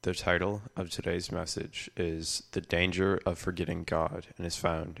The title of today's message is The Danger of Forgetting God and is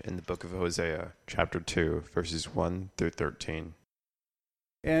found in the book of Hosea, chapter 2, verses 1 through 13.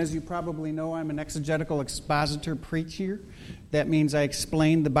 As you probably know, I'm an exegetical expositor preacher. That means I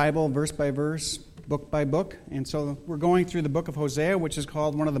explain the Bible verse by verse, book by book. And so we're going through the book of Hosea, which is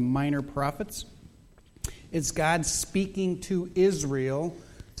called one of the minor prophets. It's God speaking to Israel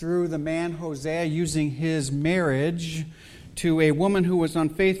through the man Hosea, using his marriage to a woman who was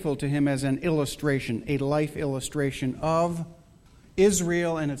unfaithful to him as an illustration, a life illustration of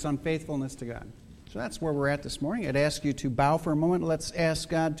Israel and its unfaithfulness to God. So that's where we're at this morning. I'd ask you to bow for a moment. Let's ask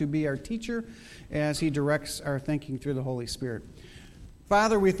God to be our teacher as He directs our thinking through the Holy Spirit.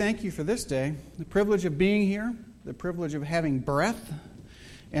 Father, we thank You for this day, the privilege of being here, the privilege of having breath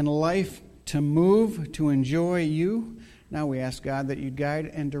and life to move, to enjoy You. Now we ask, God, that You'd guide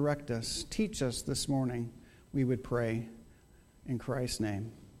and direct us. Teach us this morning, we would pray. In Christ's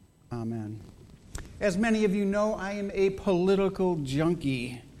name, amen. As many of you know, I am a political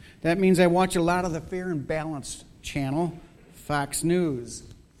junkie. That means I watch a lot of the Fair and Balanced channel, Fox News.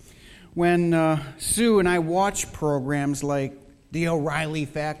 When Sue and I watch programs like The O'Reilly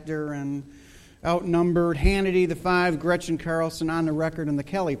Factor and Outnumbered, Hannity, The Five, Gretchen Carlson, On the Record, and The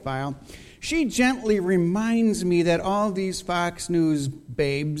Kelly File, she gently reminds me that all these Fox News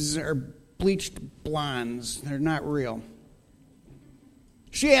babes are bleached blondes. They're not real.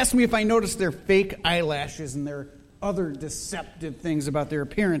 She asked me if I noticed their fake eyelashes and their other deceptive things about their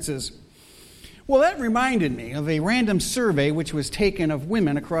appearances. Well, that reminded me of a random survey which was taken of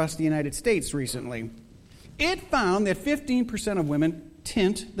women across the United States recently. It found that 15% of women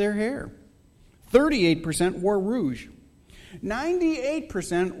tint their hair. 38% wore rouge.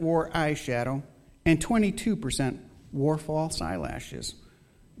 98% wore eyeshadow. And 22% wore false eyelashes.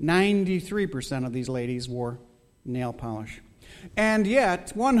 93% of these ladies wore nail polish. And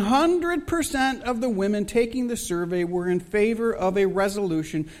yet, 100% of the women taking the survey were in favor of a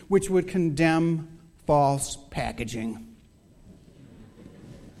resolution which would condemn false packaging.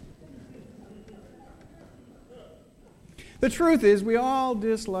 The truth is, we all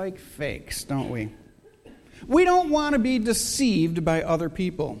dislike fakes, don't we? We don't want to be deceived by other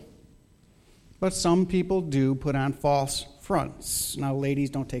people. But some people do put on false fronts. Now, ladies,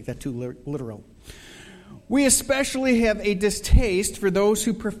 don't take that too literal. We especially have a distaste for those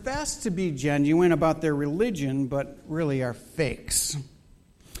who profess to be genuine about their religion, but really are fakes.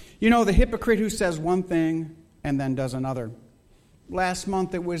 You know, the hypocrite who says one thing and then does another. Last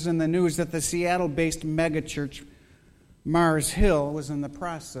month it was in the news that the Seattle-based megachurch Mars Hill was in the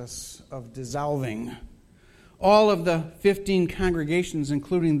process of dissolving. All of the 15 congregations,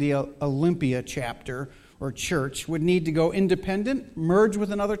 including the Olympia chapter, or church, would need to go independent, merge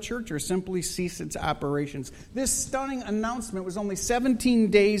with another church, or simply cease its operations. This stunning announcement was only 17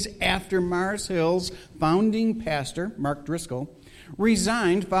 days after Mars Hill's founding pastor, Mark Driscoll,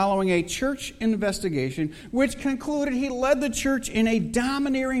 resigned following a church investigation which concluded he led the church in a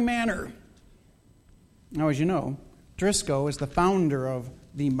domineering manner. Now, as you know, Driscoll is the founder of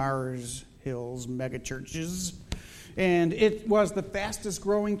the Mars Hills megachurches, and it was the fastest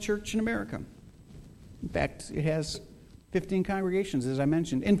growing church in America. In fact, it has 15 congregations, as I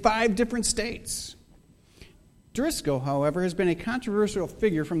mentioned, in 5 different states. Driscoll, however, has been a controversial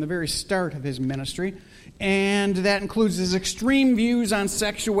figure from the very start of his ministry, and that includes his extreme views on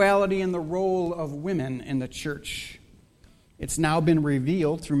sexuality and the role of women in the church. It's now been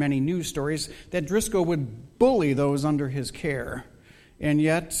revealed through many news stories that Driscoll would bully those under his care. And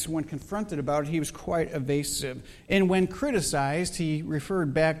yet, when confronted about it, he was quite evasive. And when criticized, he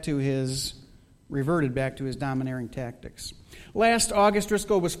reverted back to his domineering tactics. Last August,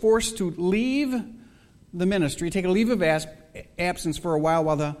 Driscoll was forced to leave the ministry, take a leave of absence for a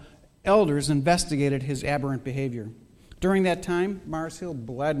while the elders investigated his aberrant behavior. During that time, Mars Hill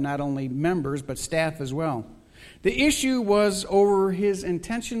bled not only members, but staff as well. The issue was over his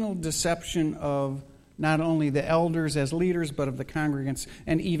intentional deception of not only the elders as leaders, but of the congregants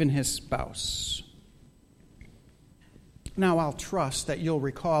and even his spouse. Now, I'll trust that you'll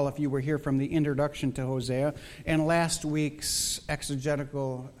recall, if you were here from the introduction to Hosea and last week's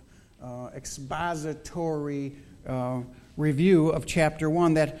exegetical, expository review of chapter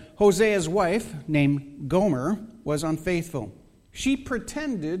 1, that Hosea's wife, named Gomer, was unfaithful. She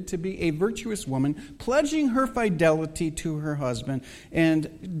pretended to be a virtuous woman, pledging her fidelity to her husband,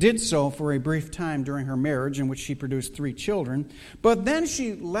 and did so for a brief time during her marriage, in which she produced 3 children. But then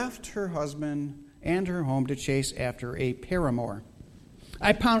she left her husband and her home to chase after a paramour.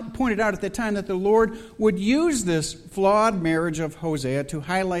 I pointed out at the time that the Lord would use this flawed marriage of Hosea to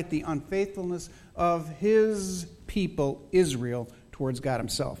highlight the unfaithfulness of His people, Israel, towards God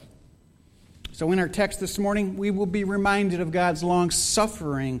himself. So in our text this morning, we will be reminded of God's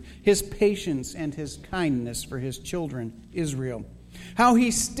long-suffering, his patience, and his kindness for his children, Israel. How he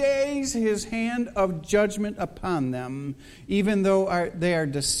stays his hand of judgment upon them, even though they are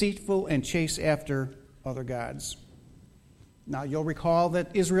deceitful and chase after other gods. Now, you'll recall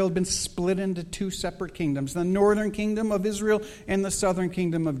that Israel had been split into two separate kingdoms, the northern kingdom of Israel and the southern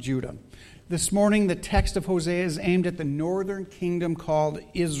kingdom of Judah. This morning, the text of Hosea is aimed at the northern kingdom called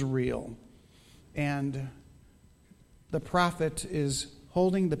Israel. And the prophet is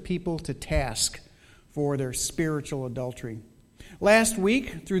holding the people to task for their spiritual adultery. Last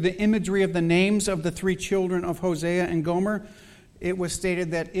week, through the imagery of the names of the three children of Hosea and Gomer, it was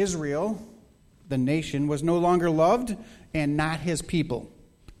stated that Israel, the nation, was no longer loved and not his people.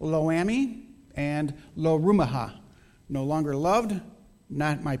 Lo-Ammi and Lo-Ruhamah, no longer loved,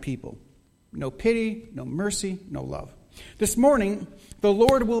 not my people. No pity, no mercy, no love. This morning, the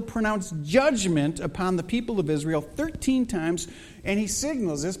Lord will pronounce judgment upon the people of Israel 13 times, and he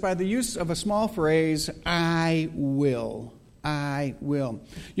signals this by the use of a small phrase, I will. I will.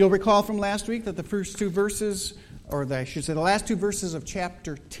 You'll recall from last week that the first two verses, or I should say the last two verses of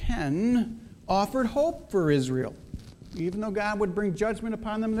chapter 10, offered hope for Israel. Even though God would bring judgment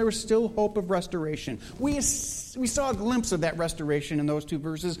upon them, there was still hope of restoration. We saw a glimpse of that restoration in those two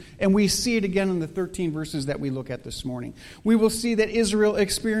verses, and we see it again in the 13 verses that we look at this morning. We will see that Israel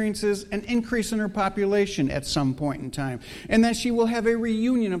experiences an increase in her population at some point in time, and that she will have a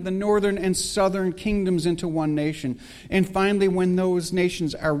reunion of the northern and southern kingdoms into one nation. And finally, when those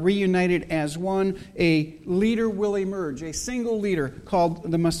nations are reunited as one, a leader will emerge, a single leader called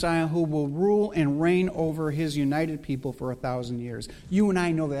the Messiah, who will rule and reign over his united people for 1,000 years. You and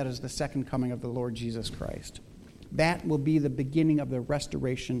I know that as the second coming of the Lord Jesus Christ. That will be the beginning of the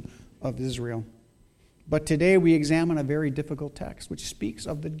restoration of Israel. But today we examine a very difficult text which speaks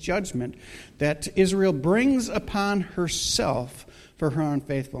of the judgment that Israel brings upon herself for her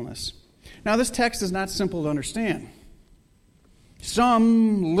unfaithfulness. Now, this text is not simple to understand.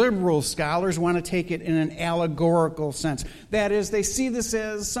 Some liberal scholars want to take it in an allegorical sense. That is, they see this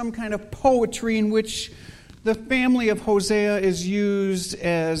as some kind of poetry in which the family of Hosea is used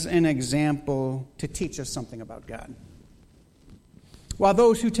as an example to teach us something about God. While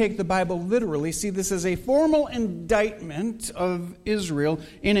those who take the Bible literally see this as a formal indictment of Israel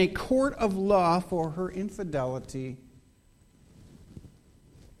in a court of law for her infidelity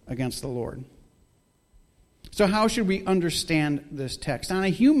against the Lord. So how should we understand this text? On a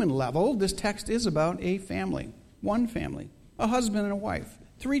human level, this text is about a family, one family, a husband and a wife,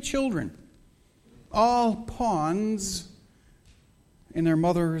 3 children. All pawns in their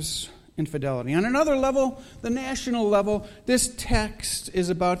mother's infidelity. On another level, the national level, this text is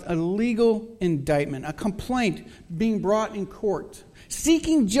about a legal indictment, a complaint being brought in court,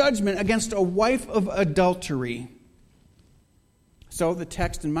 seeking judgment against a wife of adultery. So the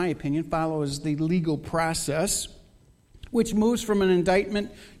text, in my opinion, follows the legal process, which moves from an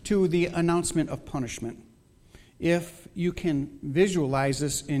indictment to the announcement of punishment. If you can visualize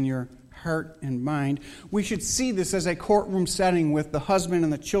this in your heart and mind, we should see this as a courtroom setting with the husband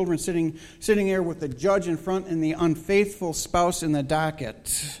and the children sitting there with the judge in front and the unfaithful spouse in the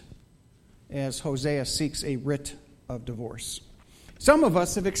docket as Hosea seeks a writ of divorce. Some of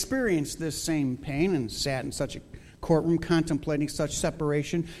us have experienced this same pain and sat in such a courtroom contemplating such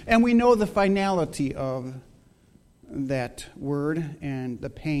separation, and we know the finality of that word and the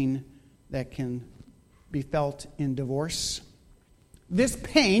pain that can be felt in divorce. This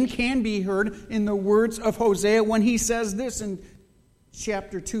pain can be heard in the words of Hosea when he says this in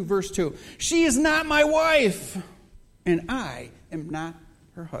chapter 2, verse 2. She is not my wife, and I am not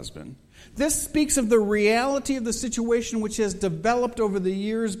her husband. This speaks of the reality of the situation which has developed over the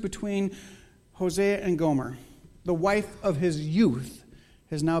years between Hosea and Gomer. The wife of his youth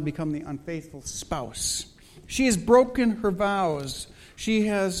has now become the unfaithful spouse. She has broken her vows. She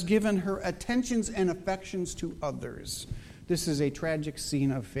has given her attentions and affections to others. This is a tragic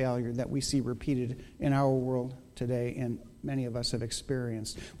scene of failure that we see repeated in our world today, and many of us have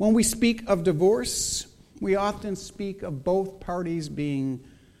experienced. When we speak of divorce, we often speak of both parties being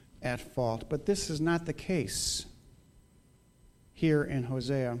at fault, but this is not the case here in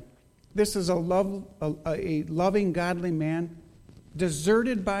Hosea. This is a loving, godly man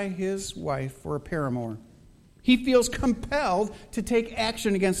deserted by his wife for a paramour. He feels compelled to take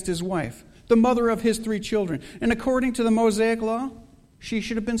action against his wife, the mother of his 3 children. And according to the Mosaic law, she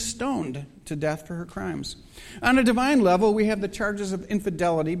should have been stoned to death for her crimes. On a divine level, we have the charges of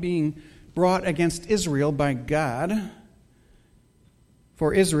infidelity being brought against Israel by God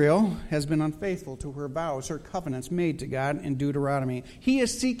For Israel has been unfaithful to her vows, her covenants made to God in Deuteronomy. He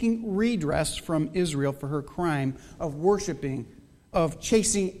is seeking redress from Israel for her crime of worshiping, of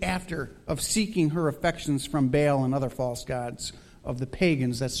chasing after, of seeking her affections from Baal and other false gods, of the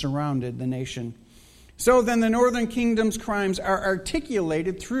pagans that surrounded the nation. So then the northern kingdom's crimes are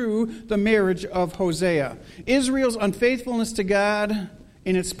articulated through the marriage of Hosea. Israel's unfaithfulness to God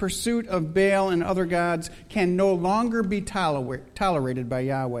in its pursuit of Baal and other gods can no longer be tolerated by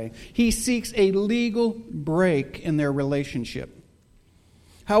Yahweh. He seeks a legal break in their relationship.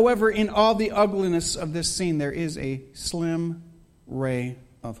 However, in all the ugliness of this scene, there is a slim ray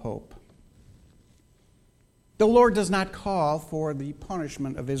of hope. The Lord does not call for the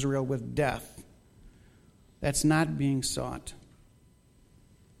punishment of Israel with death. That's not being sought.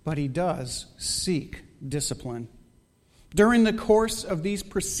 But he does seek discipline. During the course of these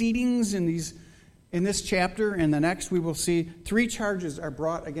proceedings in this chapter and the next, we will see 3 charges are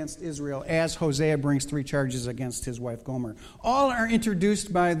brought against Israel as Hosea brings 3 charges against his wife Gomer. All are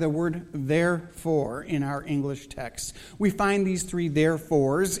introduced by the word therefore in our English text. We find these 3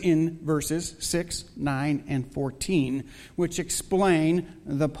 therefores in verses 6, 9, and 14, which explain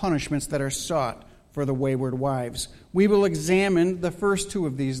the punishments that are sought for the wayward wives. We will examine the first 2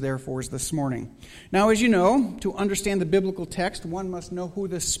 of these therefores this morning. Now, as you know, to understand the biblical text, one must know who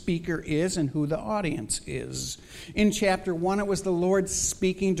the speaker is and who the audience is. In chapter 1, it was the Lord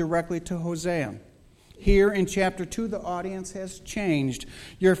speaking directly to Hosea. Here in chapter 2, the audience has changed.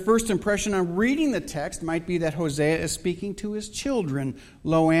 Your first impression on reading the text might be that Hosea is speaking to his children,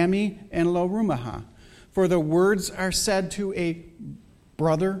 Lo-Ammi and Lo-Ruhamah. For the words are said to a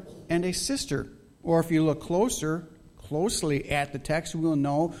brother and a sister. Or if you look closely at the text, you will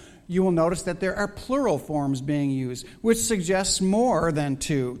notice that there are plural forms being used, which suggests more than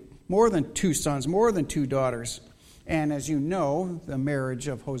two sons, more than 2 daughters. And as you know, the marriage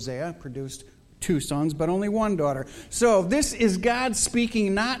of Hosea produced 2 sons, but only 1 daughter. So this is God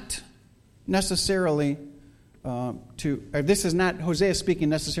speaking not necessarily this is not Hosea speaking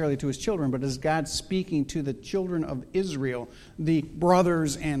necessarily to his children, but is God speaking to the children of Israel, the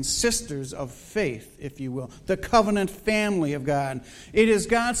brothers and sisters of faith, if you will, the covenant family of God. It is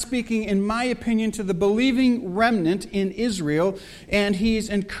God speaking, in my opinion, to the believing remnant in Israel, and he's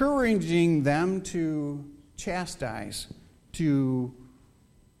encouraging them to chastise, to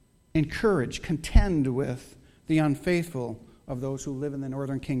encourage, contend with the unfaithful of those who live in the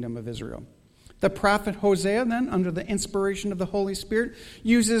northern kingdom of Israel. The prophet Hosea, then, under the inspiration of the Holy Spirit,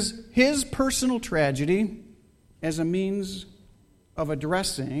 uses his personal tragedy as a means of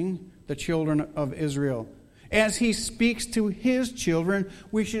addressing the children of Israel. As he speaks to his children,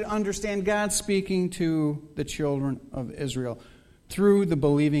 we should understand God speaking to the children of Israel through the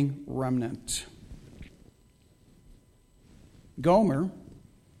believing remnant. Gomer,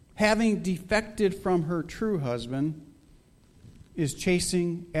 having defected from her true husband, is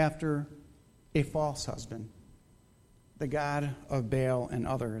chasing after a false husband, the god of Baal and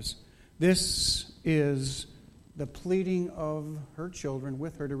others. This is the pleading of her children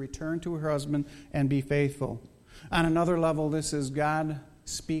with her to return to her husband and be faithful. On another level, this is God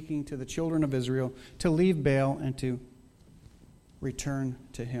speaking to the children of Israel to leave Baal and to return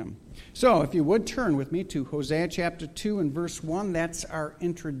to him. So, if you would turn with me to Hosea chapter 2 and verse 1, that's our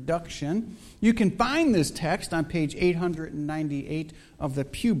introduction. You can find this text on page 898 of the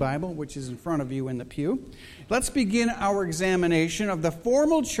Pew Bible, which is in front of you in the pew. Let's begin our examination of the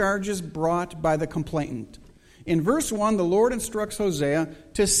formal charges brought by the complainant. In verse 1, the Lord instructs Hosea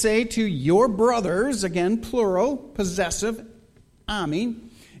to say to your brothers, again plural, possessive, Ammi,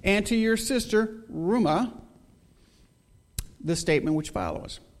 and to your sister, Ruhamah, the statement which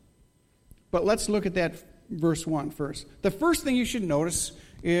follows. But let's look at that verse 1 first. The first thing you should notice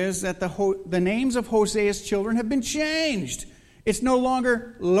is that the names of Hosea's children have been changed. It's no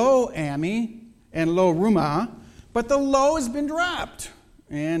longer Lo-Ammi and Lo-Ruhamah, but the Lo has been dropped.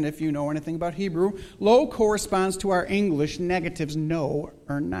 And if you know anything about Hebrew, Lo corresponds to our English negatives no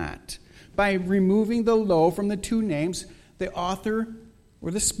or not. By removing the Lo from the 2 names, the author or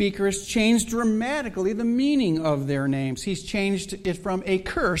the speaker has changed dramatically the meaning of their names. He's changed it from a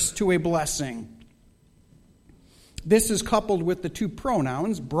curse to a blessing. This is coupled with the 2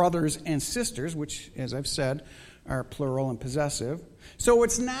 pronouns, brothers and sisters, which, as I've said, are plural and possessive. So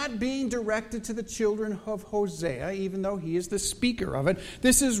it's not being directed to the children of Hosea, even though he is the speaker of it.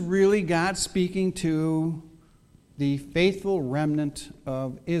 This is really God speaking to the faithful remnant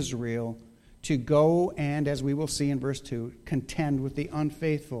of Israel to go and, as we will see in verse 2, contend with the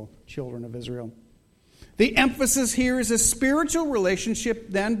unfaithful children of Israel. The emphasis here is a spiritual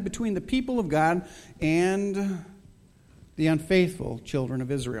relationship then between the people of God and the unfaithful children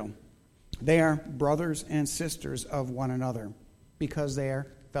of Israel. They are brothers and sisters of one another because they are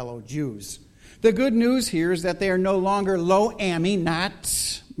fellow Jews. The good news here is that they are no longer lo ami,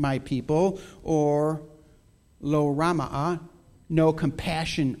 not my people, or lo rama'a, no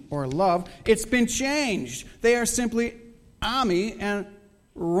compassion or love. It's been changed. They are simply ami and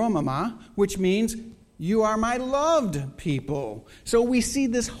romama, which means you are my loved people. So we see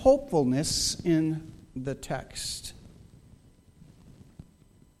this hopefulness in the text.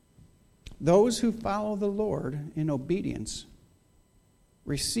 Those who follow the Lord in obedience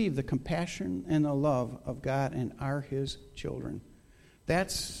receive the compassion and the love of God and are His children.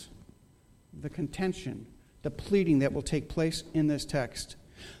 That's the contention, the pleading that will take place in this text.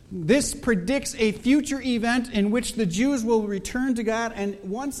 This predicts a future event in which the Jews will return to God and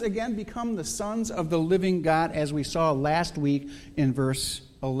once again become the sons of the living God, as we saw last week in verse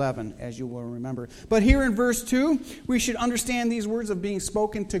 11, as you will remember. But here in verse 2, we should understand these words of being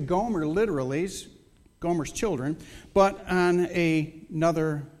spoken to Gomer, literally, Gomer's children, but on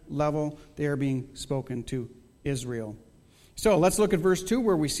another level, they are being spoken to Israel. So let's look at verse 2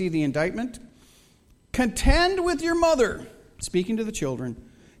 where we see the indictment. Contend with your mother, speaking to the children.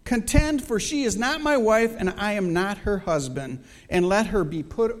 Contend, for she is not my wife, and I am not her husband. And let her be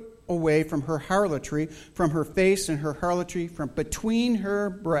put away from her harlotry, from her face and her harlotry, from between her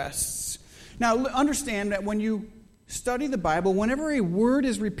breasts. Now, understand that when you study the Bible, whenever a word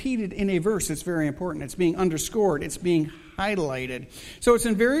is repeated in a verse, it's very important. It's being underscored. It's being highlighted. So it's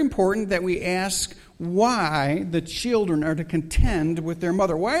very important that we ask why the children are to contend with their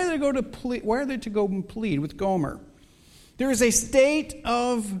mother. Why are they to go and plead with Gomer? There is a state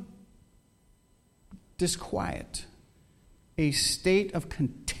of disquiet, a state of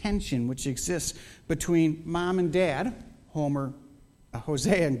contention which exists between mom and dad,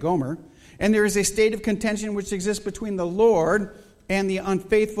 Hosea and Gomer, and there is a state of contention which exists between the Lord and the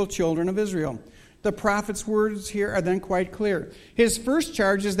unfaithful children of Israel. The prophet's words here are then quite clear. His first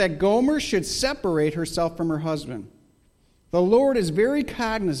charge is that Gomer should separate herself from her husband. The Lord is very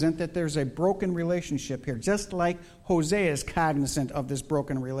cognizant that there's a broken relationship here, just like Hosea is cognizant of this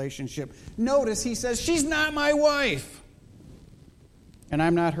broken relationship. Notice he says, she's not my wife, and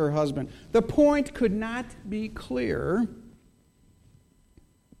I'm not her husband. The point could not be clearer.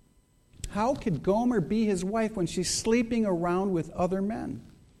 How could Gomer be his wife when she's sleeping around with other men?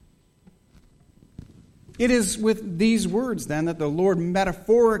 It is with these words, then, that the Lord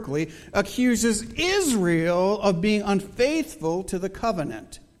metaphorically accuses Israel of being unfaithful to the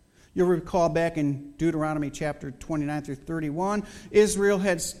covenant. You'll recall back in Deuteronomy chapter 29 through 31, Israel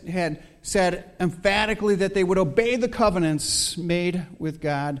had said emphatically that they would obey the covenants made with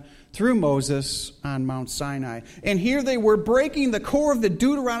God through Moses on Mount Sinai. And here they were breaking the core of the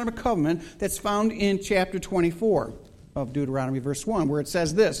Deuteronomic covenant that's found in chapter 24 of Deuteronomy, verse 1, where it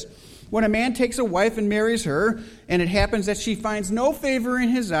says this: when a man takes a wife and marries her, and it happens that she finds no favor in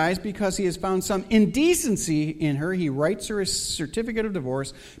his eyes because he has found some indecency in her, he writes her a certificate of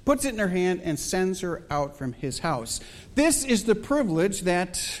divorce, puts it in her hand, and sends her out from his house. This is the privilege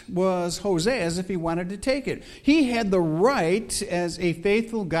that was Hosea's if he wanted to take it. He had the right, as a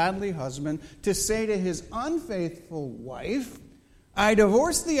faithful, godly husband, to say to his unfaithful wife, I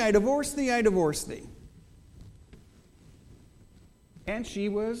divorce thee, I divorce thee, I divorce thee. And she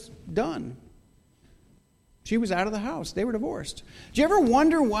was done. She was out of the house. They were divorced. Do you ever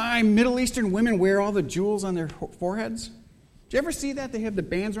wonder why Middle Eastern women wear all the jewels on their foreheads? Do you ever see that? They have the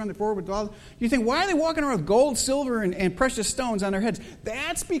bands around their forehead with all. You think, why are they walking around with gold, silver, and precious stones on their heads?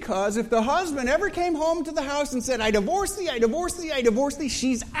 That's because if the husband ever came home to the house and said, I divorce thee, I divorce thee, I divorce thee,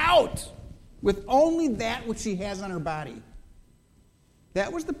 she's out with only that which she has on her body.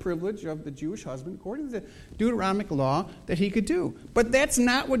 That was the privilege of the Jewish husband, according to the Deuteronomic law, that he could do. But that's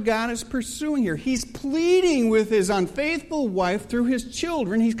not what God is pursuing here. He's pleading with his unfaithful wife through his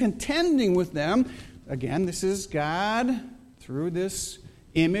children. He's contending with them. Again, this is God, through this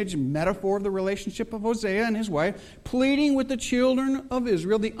image, metaphor of the relationship of Hosea and his wife, pleading with the children of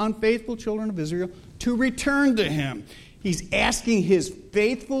Israel, the unfaithful children of Israel, to return to him. He's asking his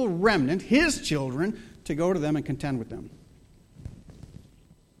faithful remnant, his children, to go to them and contend with them.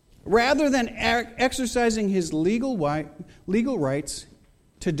 Rather than exercising his legal rights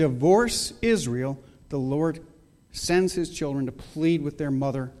to divorce Israel, the Lord sends his children to plead with their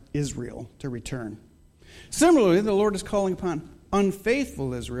mother Israel to return. Similarly, the Lord is calling upon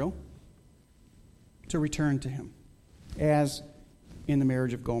unfaithful Israel to return to him, as in the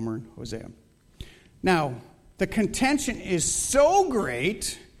marriage of Gomer and Hosea. Now, the contention is so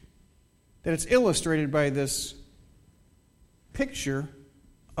great that it's illustrated by this picture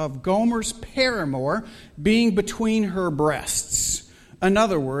of Gomer's paramour being between her breasts. In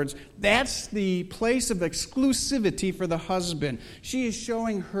other words, that's the place of exclusivity for the husband. She is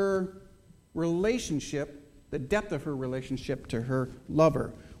showing her relationship, the depth of her relationship to her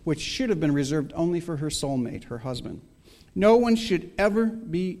lover, which should have been reserved only for her soulmate, her husband. No one should ever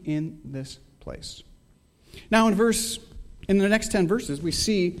be in this place. Now in the next 10 verses, we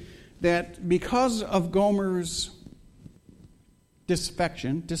see that because of Gomer's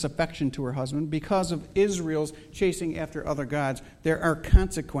disaffection to her husband, because of Israel's chasing after other gods, there are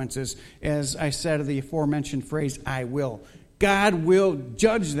consequences, as I said of the aforementioned phrase, I will. God will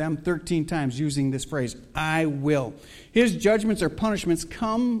judge them 13 times using this phrase, I will. His judgments or punishments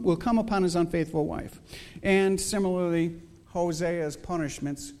will come upon his unfaithful wife. And similarly, Hosea's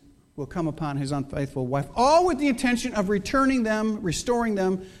punishments will come upon his unfaithful wife, all with the intention of restoring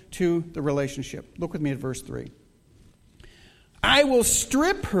them to the relationship. Look with me at verse 3. I will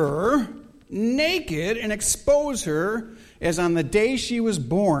strip her naked and expose her as on the day she was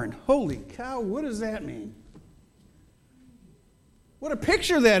born. Holy cow, what does that mean? What a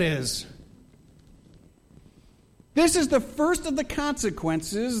picture that is. This is the first of the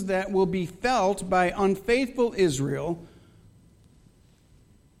consequences that will be felt by unfaithful Israel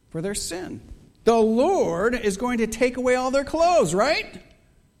for their sin. The Lord is going to take away all their clothes, right?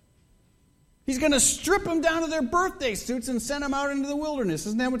 He's going to strip them down to their birthday suits and send them out into the wilderness.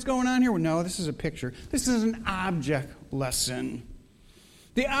 Isn't that what's going on here? Well, no, this is a picture. This is an object lesson.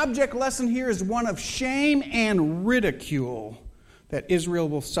 The object lesson here is one of shame and ridicule that Israel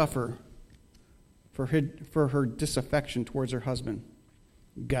will suffer for her disaffection towards her husband,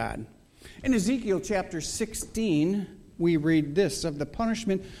 God. In Ezekiel chapter 16, we read this of the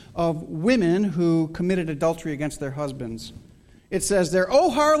punishment of women who committed adultery against their husbands. It says there,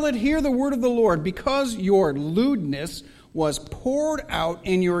 O harlot, hear the word of the Lord, because your lewdness was poured out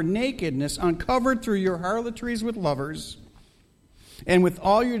in your nakedness, uncovered through your harlotries with lovers, and with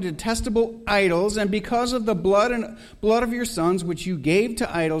all your detestable idols, and because of the blood of your sons, which you gave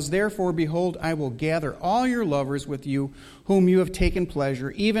to idols, therefore, behold, I will gather all your lovers with you, whom you have taken pleasure,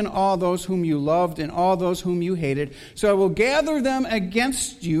 even all those whom you loved and all those whom you hated. So I will gather them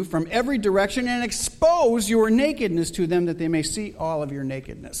against you from every direction and expose your nakedness to them, that they may see all of your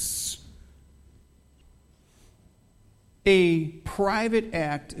nakedness. A private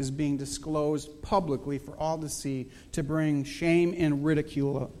act is being disclosed publicly for all to see to bring shame and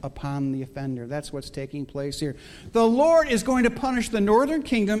ridicule upon the offender. That's what's taking place here. The Lord is going to punish the northern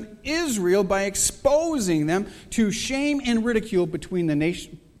kingdom, Israel, by exposing them to shame and ridicule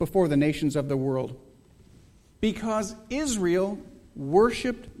before the nations of the world. Because Israel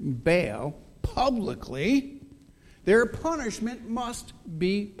worshipped Baal publicly, their punishment must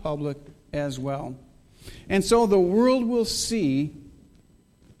be public as well. And so the world will see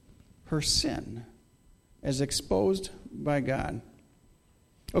her sin as exposed by God.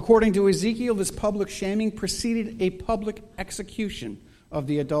 According to Ezekiel, this public shaming preceded a public execution of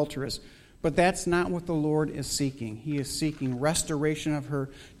the adulteress. But that's not what the Lord is seeking. He is seeking restoration of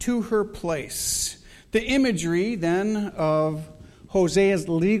her to her place. The imagery, then, of Hosea's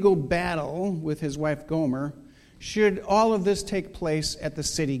legal battle with his wife Gomer, should all of this take place at the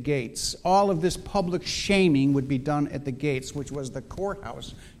city gates. All of this public shaming would be done at the gates, which was the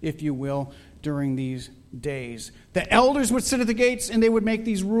courthouse, if you will, during these days. The elders would sit at the gates and they would make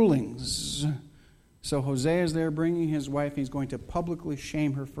these rulings. So Hosea is there bringing his wife. He's going to publicly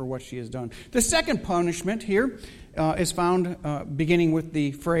shame her for what she has done. The second punishment here is found beginning with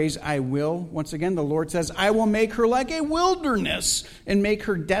the phrase, I will. Once again, the Lord says, I will make her like a wilderness and make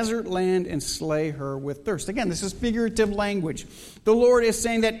her desert land and slay her with thirst. Again, this is figurative language. The Lord is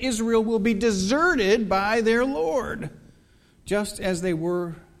saying that Israel will be deserted by their Lord, just as they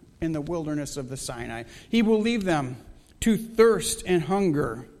were in the wilderness of the Sinai. He will leave them to thirst and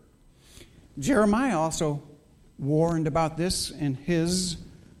hunger. Jeremiah also warned about this in his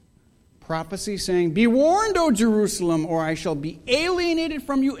prophecy, saying, Be warned, O Jerusalem, or I shall be alienated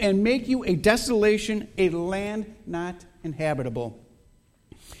from you and make you a desolation, a land not inhabitable.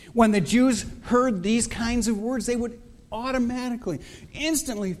 When the Jews heard these kinds of words, they would automatically,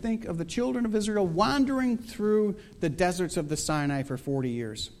 instantly think of the children of Israel wandering through the deserts of the Sinai for 40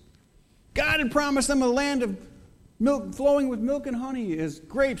 years. God had promised them a land of milk flowing with milk and honey, as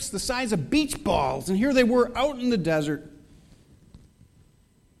grapes the size of beach balls. And here they were out in the desert,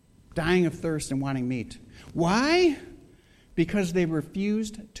 dying of thirst and wanting meat. Why? Because they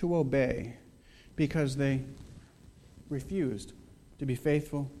refused to obey. Because they refused to be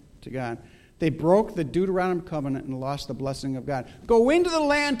faithful to God. They broke the Deuteronomic covenant and lost the blessing of God. Go into the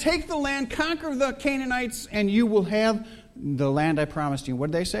land, take the land, conquer the Canaanites, and you will have the land I promised you.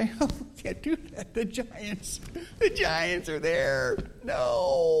 What did they say? Oh, we can't do that. The giants are there.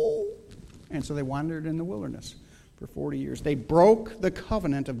 No. And so they wandered in the wilderness for 40 years. They broke the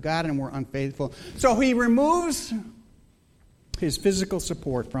covenant of God and were unfaithful. So he removes his physical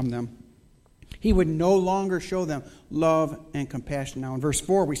support from them. He would no longer show them love and compassion. Now in verse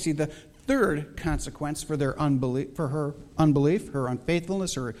 4, we see the third consequence for their unbelief, her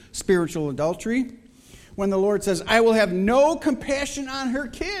unfaithfulness, her spiritual adultery. When the Lord says, I will have no compassion on her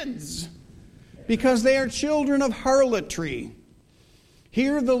kids because they are children of harlotry.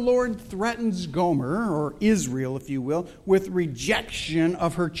 Here the Lord threatens Gomer, or Israel, if you will, with rejection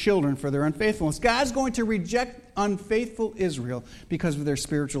of her children for their unfaithfulness. God's going to reject unfaithful Israel because of their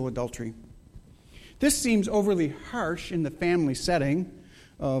spiritual adultery. This seems overly harsh in the family setting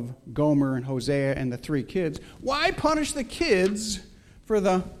of Gomer and Hosea and the 3 kids. Why punish the kids for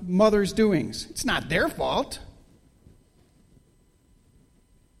the mother's doings? It's not their fault.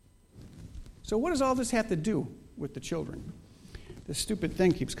 So what does all this have to do with the children? This stupid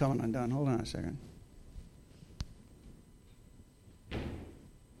thing keeps coming undone. Hold on a second.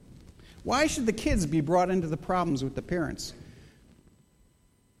 Why should the kids be brought into the problems with the parents?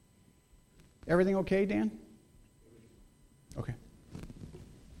 Everything okay, Dan? Okay.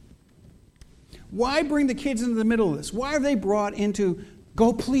 Why bring the kids into the middle of this? Why are they brought into,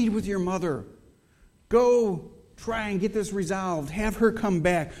 go plead with your mother. Go try and get this resolved. Have her come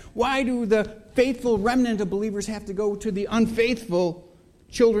back. Why do the faithful remnant of believers have to go to the unfaithful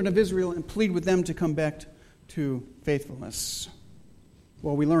children of Israel and plead with them to come back to faithfulness?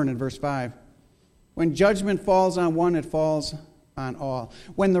 Well, we learn in verse 5. When judgment falls on one, it falls on all.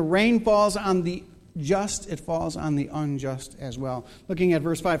 When the rain falls on the just, it falls on the unjust as well. Looking at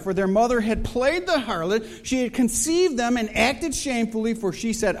verse 5. For their mother had played the harlot. She had conceived them and acted shamefully, for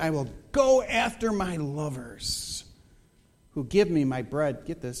she said, I will go after my lovers who give me my bread.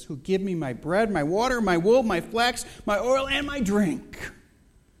 Get this. Who give me my bread, my water, my wool, my flax, my oil, and my drink.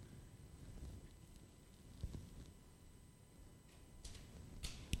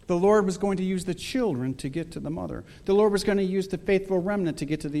 The Lord was going to use the children to get to the mother. The Lord was going to use the faithful remnant to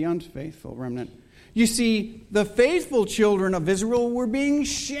get to the unfaithful remnant. You see, the faithful children of Israel were being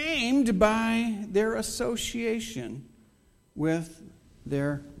shamed by their association with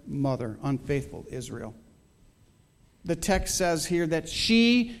their mother, unfaithful Israel. The text says here that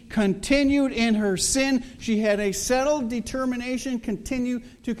she continued in her sin. She had a settled determination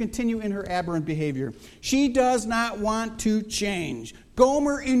to continue in her aberrant behavior. She does not want to change.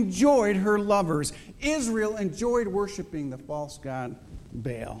 Gomer enjoyed her lovers. Israel enjoyed worshiping the false god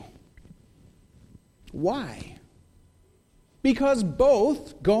Baal. Why? Because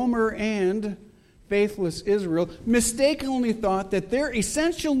both Gomer and faithless Israel mistakenly thought that their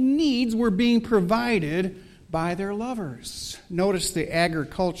essential needs were being provided by their lovers. Notice the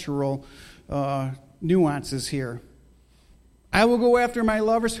agricultural nuances here. I will go after my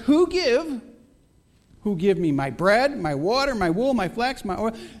lovers who give me my bread, my water, my wool, my flax, my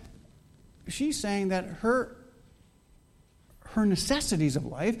oil. She's saying that her necessities of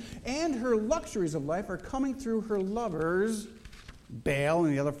life and her luxuries of life are coming through her lovers, Baal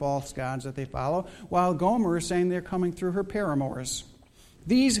and the other false gods that they follow, while Gomer is saying they're coming through her paramours.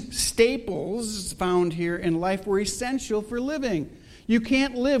 These staples found here in life were essential for living. You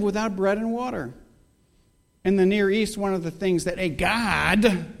can't live without bread and water. In the Near East, one of the things that a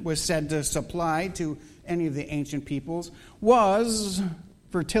god was said to supply to any of the ancient peoples was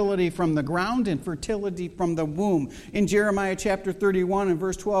fertility from the ground and fertility from the womb. In Jeremiah chapter 31 and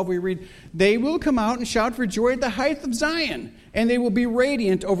verse 12 we read, they will come out and shout for joy at the height of Zion, and they will be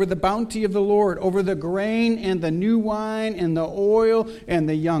radiant over the bounty of the Lord, over the grain and the new wine and the oil and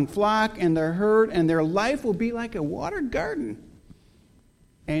the young flock and the herd, and their life will be like a watered garden.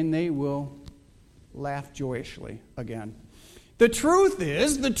 And they will laugh joyously again. The truth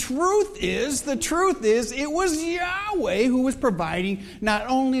is, it was Yahweh who was providing not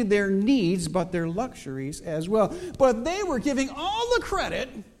only their needs, but their luxuries as well. But they were giving all the credit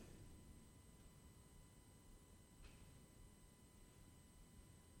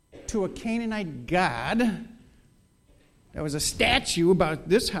to a Canaanite god that was a statue about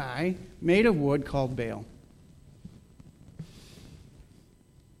this high, made of wood, called Baal.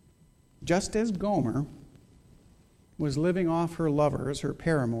 Just as Gomer was living off her lovers, her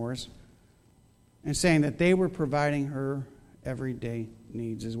paramours, and saying that they were providing her everyday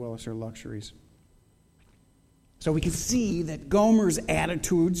needs as well as her luxuries. So we can see that Gomer's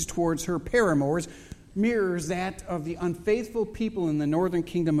attitudes towards her paramours mirrors that of the unfaithful people in the northern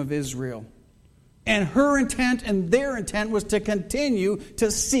kingdom of Israel. And her intent and their intent was to continue to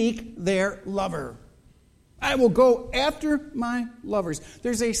seek their lover. I will go after my lovers.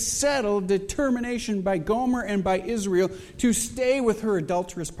 There's a settled determination by Gomer and by Israel to stay with her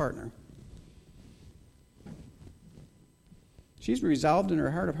adulterous partner. She's resolved in her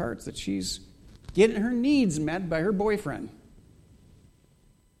heart of hearts that she's getting her needs met by her boyfriend.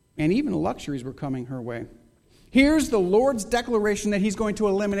 And even luxuries were coming her way. Here's the Lord's declaration that he's going to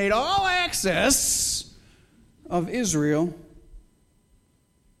eliminate all access of Israel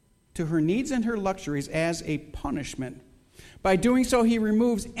to her needs and her luxuries as a punishment. By doing so, he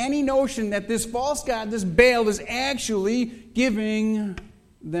removes any notion that this false god, this Baal, is actually giving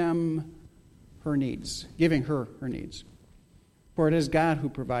them her needs, giving her her needs. For it is God who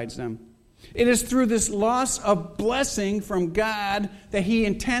provides them. It is through this loss of blessing from God that he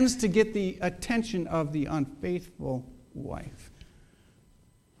intends to get the attention of the unfaithful wife.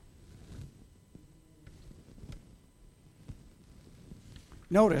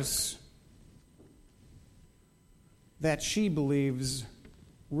 Notice that she believes,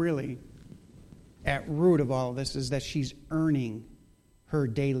 really, at root of all of this, is that she's earning her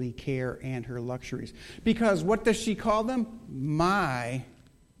daily care and her luxuries. Because what does she call them? My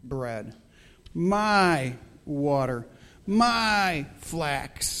bread, my water, my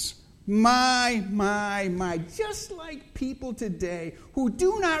flax, my. Just like people today who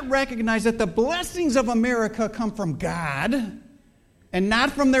do not recognize that the blessings of America come from God and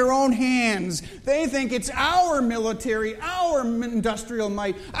not from their own hands. They think it's our military, our industrial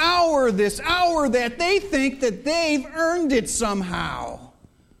might, our this, our that. They think that they've earned it somehow.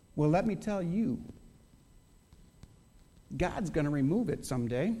 Well, let me tell you, God's going to remove it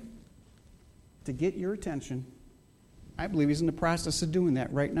someday to get your attention. I believe he's in the process of doing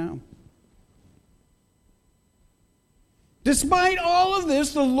that right now. Despite all of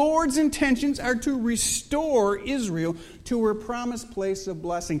this, the Lord's intentions are to restore Israel to her promised place of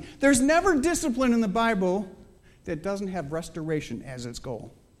blessing. There's never discipline in the Bible that doesn't have restoration as its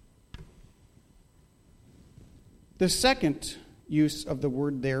goal. The second use of the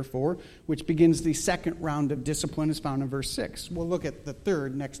word therefore, which begins the second round of discipline, is found in verse 6. We'll look at the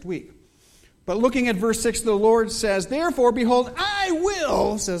third next week. But looking at verse 6, the Lord says, therefore, behold, I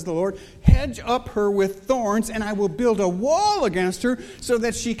will, says the Lord, hedge up her with thorns, and I will build a wall against her so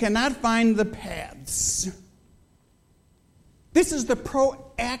that she cannot find the paths. This is the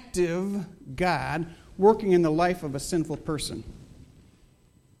proactive God working in the life of a sinful person.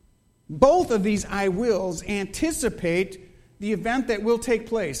 Both of these I wills anticipate the event that will take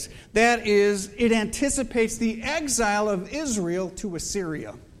place. That is, it anticipates the exile of Israel to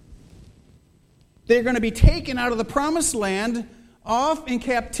Assyria. They're going to be taken out of the promised land, off in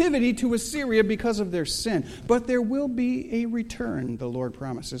captivity to Assyria because of their sin. But there will be a return, the Lord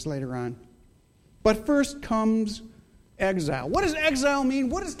promises later on. But first comes exile. What does exile mean?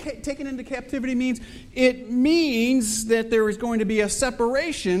 What does taken into captivity mean? It means that there is going to be a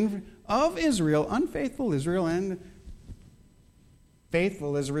separation of Israel, unfaithful Israel, and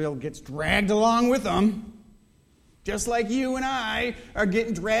faithful Israel gets dragged along with them. Just like you and I are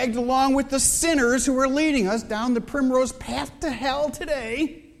getting dragged along with the sinners who are leading us down the primrose path to hell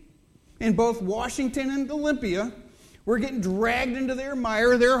today in both Washington and Olympia. We're getting dragged into their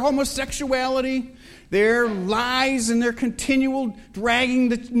mire, their homosexuality, their lies, and their continual dragging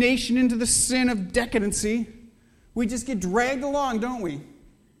the nation into the sin of decadency. We just get dragged along, don't we?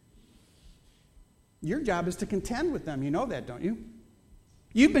 Your job is to contend with them. You know that, don't you?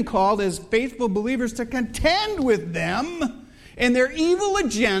 You've been called as faithful believers to contend with them and their evil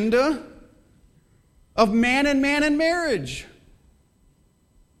agenda of man and marriage.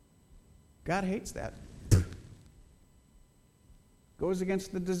 God hates that. Goes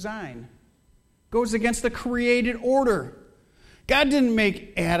against the design. Goes against the created order. God didn't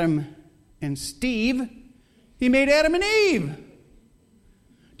make Adam and Steve. He made Adam and Eve.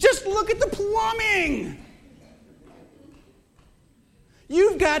 Just look at the plumbing.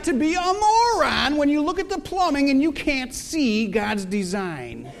 You've got to be a moron when you look at the plumbing and you can't see God's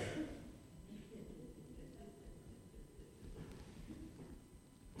design.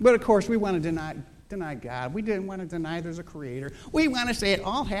 But of course, we want to deny God. We didn't want to deny there's a creator. We want to say it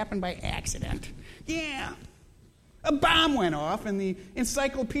all happened by accident. Yeah. A bomb went off and the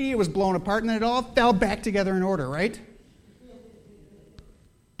encyclopedia was blown apart and then it all fell back together in order, right?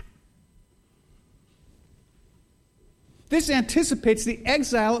 This anticipates the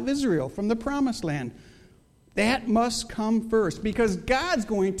exile of Israel from the promised land. That must come first because God's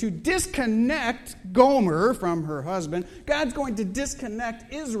going to disconnect Gomer from her husband. God's going to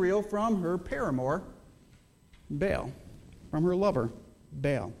disconnect Israel from her paramour, Baal, from her lover,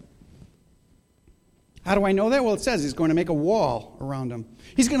 Baal. How do I know that? Well, it says he's going to make a wall around them.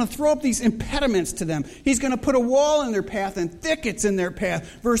 He's going to throw up these impediments to them. He's going to put a wall in their path and thickets in their path.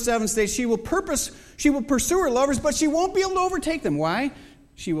 Verse 7 states, she will pursue her lovers, but she won't be able to overtake them. Why?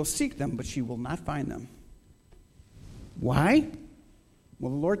 She will seek them, but she will not find them. Why?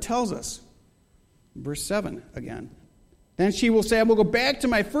 Well, the Lord tells us. Verse 7 again. Then she will say, I will go back to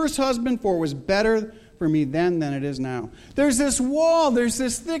my first husband, for it was better for me then than it is now. There's this wall, there's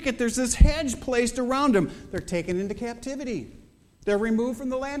this thicket, there's this hedge placed around them. They're taken into captivity. They're removed from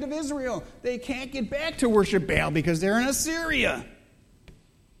the land of Israel. They can't get back to worship Baal because they're in Assyria.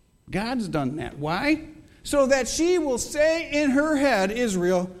 God's done that. Why? So that she will say in her head,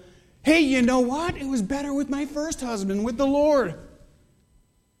 Israel, hey, you know what? It was better with my first husband, with the Lord.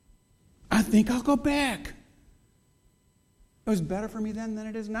 I think I'll go back. It was better for me then than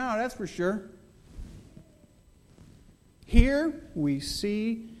it is now, that's for sure. Here we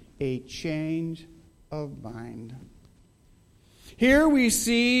see a change of mind. Here we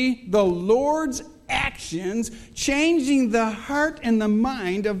see the Lord's actions changing the heart and the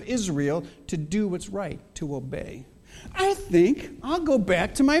mind of Israel to do what's right, to obey. I think I'll go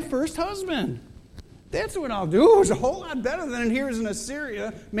back to my first husband. That's what I'll do. It was a whole lot better than here in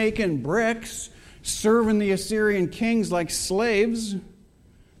Assyria, making bricks, serving the Assyrian kings like slaves.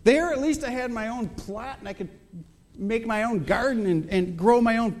 There, at least I had my own plot and I could make my own garden and grow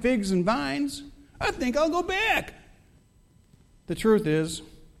my own figs and vines. I think I'll go back. The truth is,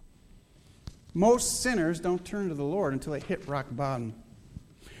 most sinners don't turn to the Lord until they hit rock bottom.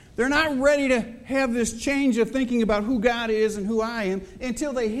 They're not ready to have this change of thinking about who God is and who I am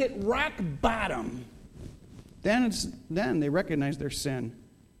until they hit rock bottom. Then they recognize their sin.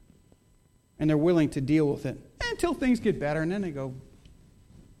 And they're willing to deal with it until things get better, and then they go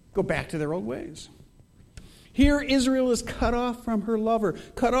back to their old ways. Here Israel is cut off from her lover,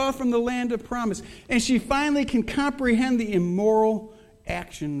 cut off from the land of promise, and she finally can comprehend the immoral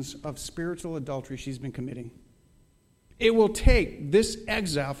actions of spiritual adultery she's been committing. It will take this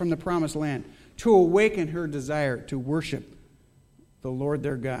exile from the promised land to awaken her desire to worship the Lord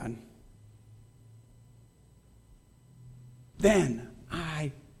their God. Then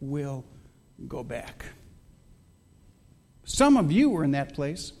I will go back. Some of you were in that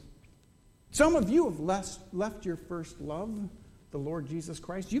place. Some of you have left your first love, the Lord Jesus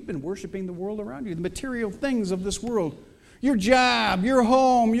Christ. You've been worshiping the world around you, the material things of this world. Your job, your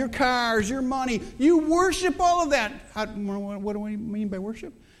home, your cars, your money. You worship all of that. What do we mean by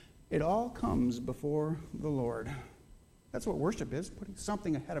worship? It all comes before the Lord. That's what worship is, putting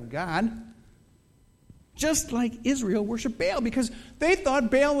something ahead of God. Just like Israel worshiped Baal, because they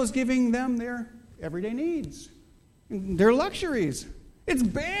thought Baal was giving them their everyday needs, their luxuries. It's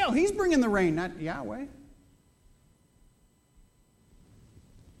Baal. He's bringing the rain, not Yahweh.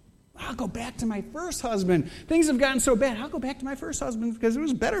 I'll go back to my first husband. Things have gotten so bad. I'll go back to my first husband because it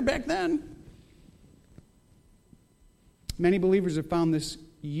was better back then. Many believers have found this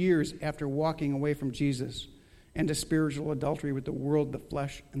years after walking away from Jesus and to spiritual adultery with the world, the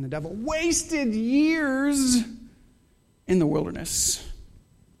flesh, and the devil. Wasted years in the wilderness.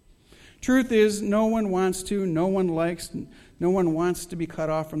 Truth is, no one wants to, no one likes, no one wants to be cut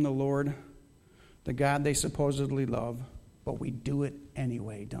off from the Lord, the God they supposedly love, but we do it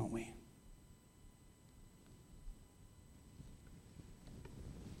anyway, don't we?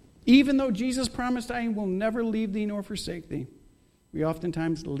 Even though Jesus promised, I will never leave thee nor forsake thee, we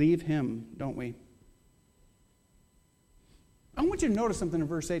oftentimes leave him, don't we? I want you to notice something in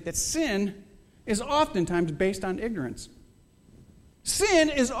verse 8, that sin is oftentimes based on ignorance. Sin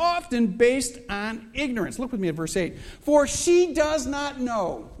is often based on ignorance. Look with me at verse 8. For she does not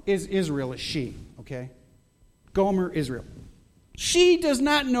know, Israel is she, okay? Gomer, Israel. She does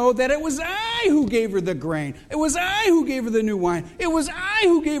not know that it was I who gave her the grain. It was I who gave her the new wine. It was I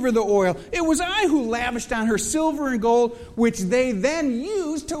who gave her the oil. It was I who lavished on her silver and gold, which they then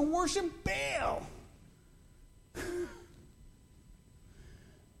used to worship Baal.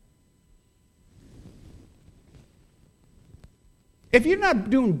 If you're not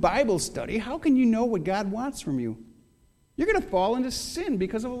doing Bible study, how can you know what God wants from you? You're going to fall into sin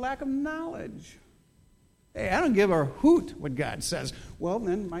because of a lack of knowledge. Hey, I don't give a hoot what God says. Well,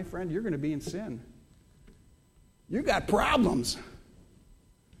 then, my friend, you're going to be in sin. You've got problems.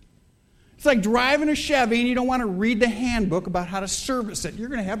 It's like driving a Chevy and you don't want to read the handbook about how to service it. You're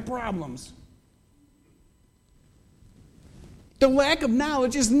going to have problems. The lack of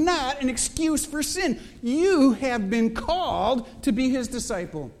knowledge is not an excuse for sin. You have been called to be his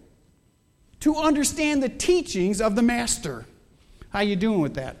disciple, to understand the teachings of the Master. How you doing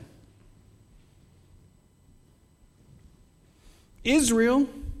with that?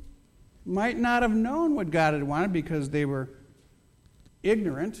 might not have known what God had wanted because they were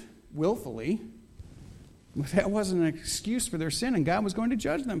ignorant, willfully. But that wasn't an excuse for their sin, and God was going to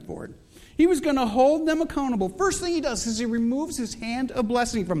judge them for it. He was going to hold them accountable. First thing he does is he removes his hand of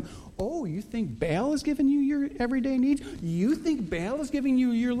blessing from, oh, you think Baal is giving you your everyday needs? You think Baal is giving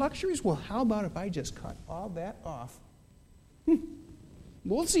you your luxuries? Well, how about if I just cut all that off?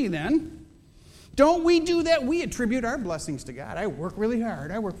 We'll see then. Don't we do that? We attribute our blessings to God. I work really hard.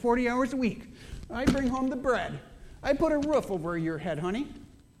 I work 40 hours a week. I bring home the bread. I put a roof over your head, honey.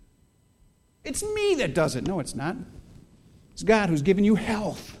 It's me that does it. No, it's not. It's God who's given you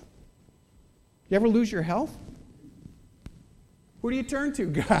health. You ever lose your health? Who do you turn to?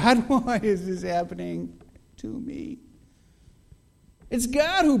 God, why is this happening to me? It's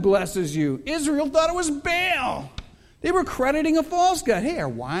God who blesses you. Israel thought it was Baal. They were crediting a false god. Hey, our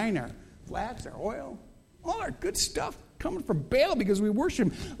wine, our flax, our oil, all our good stuff coming from Baal because we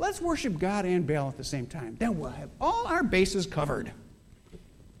worship him. Let's worship God and Baal at the same time. Then we'll have all our bases covered.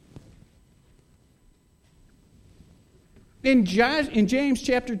 In James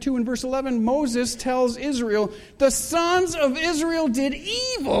chapter 2 and verse 11, Moses tells Israel, the sons of Israel did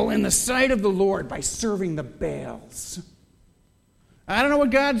evil in the sight of the Lord by serving the Baals. I don't know what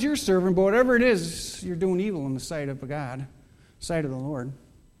gods you're serving, but whatever it is, you're doing evil in the sight of God, sight of the Lord.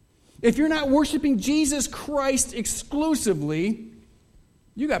 If you're not worshiping Jesus Christ exclusively,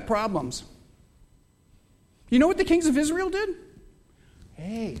 you got problems. You know what the kings of Israel did?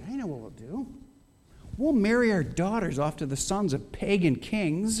 Hey, I know what we'll do. We'll marry our daughters off to the sons of pagan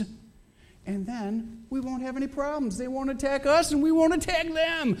kings, and then we won't have any problems. They won't attack us, and we won't attack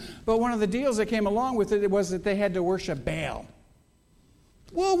them. But one of the deals that came along with it was that they had to worship Baal.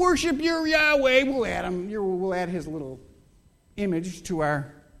 We'll worship your Yahweh. We'll add him. We'll add his little image to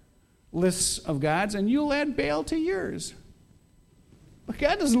our lists of gods, and you'll add Baal to yours. But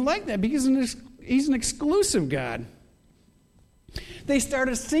God doesn't like that because he's an exclusive God. They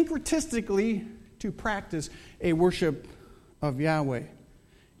started syncretistically to practice a worship of Yahweh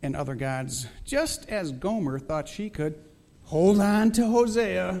and other gods, just as Gomer thought she could hold on to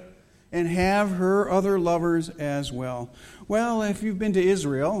Hosea and have her other lovers as well. Well, if you've been to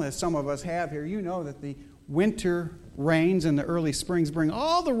Israel, as some of us have here, you know that the winter rains and the early springs bring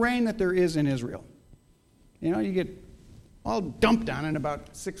all the rain that there is in Israel. You know, you get all dumped on in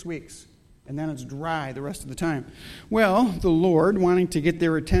about 6 weeks, and then it's dry the rest of the time. Well, the Lord, wanting to get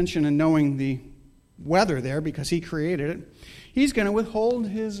their attention and knowing the weather there because he created it, he's going to withhold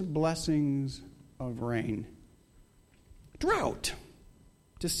his blessings of rain. Drought,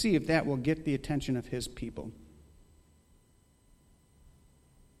 to see if that will get the attention of his people.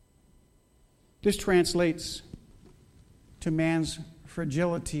 This translates to man's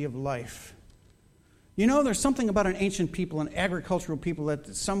fragility of life. You know, there's something about an ancient people, an agricultural people, that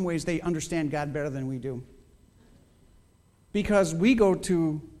in some ways they understand God better than we do. Because we go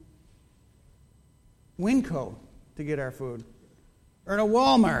to Winco to get our food, or to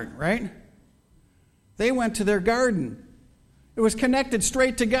Walmart, right? They went to their garden. It was connected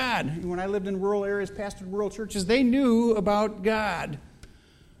straight to God. When I lived in rural areas, pastored rural churches, they knew about God.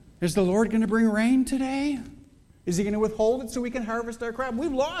 Is the Lord going to bring rain today? Is he going to withhold it so we can harvest our crop?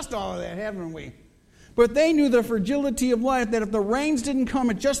 We've lost all of that, haven't we? But they knew the fragility of life, that if the rains didn't come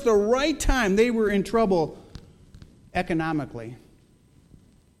at just the right time, they were in trouble economically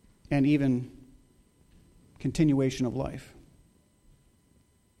and even continuation of life.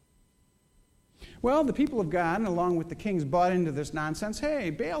 Well, the people of God, along with the kings, bought into this nonsense. Hey,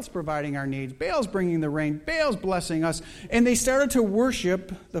 Baal's providing our needs. Baal's bringing the rain. Baal's blessing us. And they started to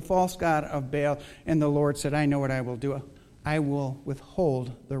worship the false god of Baal. And the Lord said, I know what I will do. I will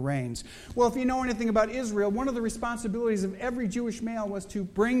withhold the rains. Well, if you know anything about Israel, one of the responsibilities of every Jewish male was to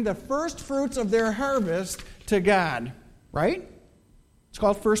bring the first fruits of their harvest to God. Right? It's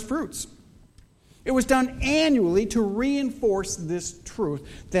called first fruits. It was done annually to reinforce this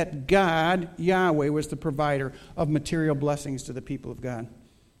truth that God, Yahweh, was the provider of material blessings to the people of God.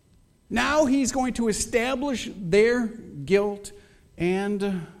 Now he's going to establish their guilt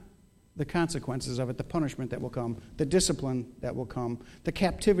and the consequences of it, the punishment that will come, the discipline that will come, the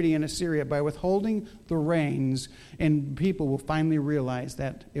captivity in Assyria by withholding the rains, and people will finally realize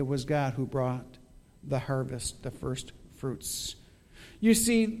that it was God who brought the harvest, the first fruits. You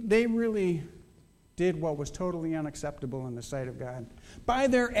see, they really did what was totally unacceptable in the sight of God. By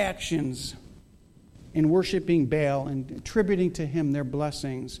their actions in worshiping Baal and attributing to him their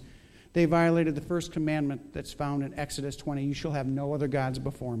blessings, they violated the first commandment that's found in Exodus 20, you shall have no other gods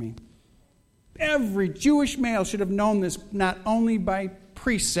before me. Every Jewish male should have known this, not only by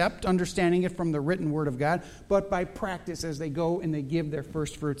precept, understanding it from the written word of God, but by practice as they go and they give their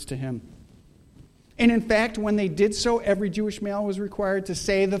first fruits to him. And in fact, when they did so, every Jewish male was required to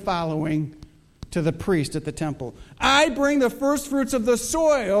say the following to the priest at the temple: I bring the first fruits of the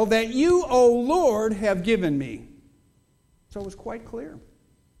soil that you, O Lord, have given me. So it was quite clear.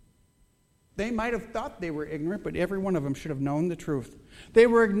 They might have thought they were ignorant, but every one of them should have known the truth. They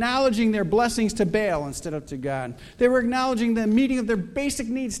were acknowledging their blessings to Baal instead of to God. They were acknowledging the meeting of their basic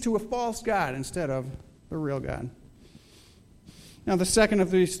needs to a false God instead of the real God. Now, the second of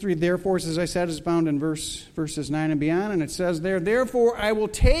these three therefores, as I said, is found in verses 9 and beyond, and it says there, therefore I will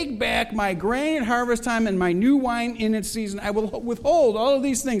take back my grain at harvest time and my new wine in its season. I will withhold all of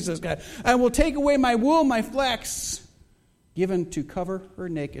these things, says God. I will take away my wool, my flax, given to cover her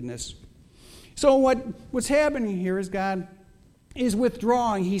nakedness. So what's happening here is God is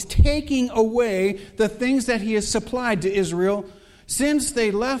withdrawing. He's taking away the things that he has supplied to Israel since they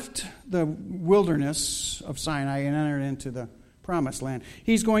left the wilderness of Sinai and entered into the promised land.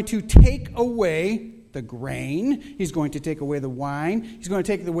 He's going to take away the grain. He's going to take away the wine. He's going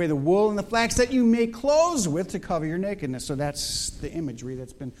to take away the wool and the flax that you make clothes with to cover your nakedness. So that's the imagery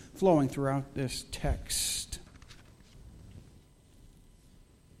that's been flowing throughout this text.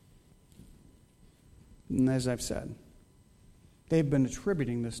 And as I've said, they've been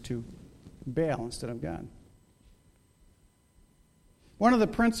attributing this to Baal instead of God. One of the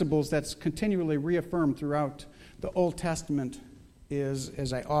principles that's continually reaffirmed throughout the Old Testament is,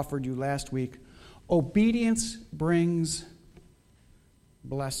 as I offered you last week, obedience brings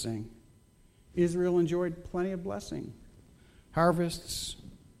blessing. Israel enjoyed plenty of blessing. Harvests,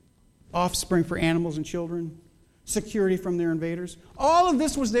 offspring for animals and children, security from their invaders. All of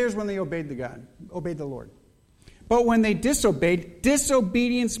this was theirs when they obeyed the Lord. But when they disobeyed,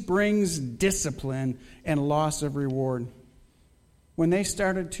 disobedience brings discipline and loss of reward. When they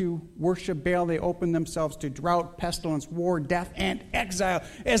started to worship Baal, they opened themselves to drought, pestilence, war, death, and exile.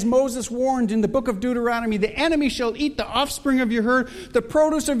 As Moses warned in the book of Deuteronomy, the enemy shall eat the offspring of your herd, the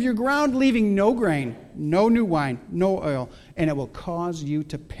produce of your ground, leaving no grain, no new wine, no oil, and it will cause you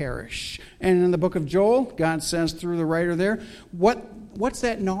to perish. And in the book of Joel, God says through the writer there, what's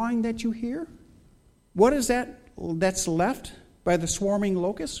that gnawing that you hear? What is that's left by the swarming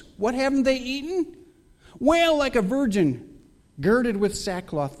locusts? What haven't they eaten? Wail like a virgin girded with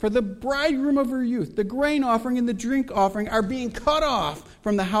sackcloth, for the bridegroom of her youth, the grain offering and the drink offering are being cut off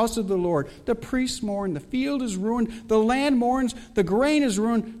from the house of the Lord. The priests mourn, the field is ruined, the land mourns, the grain is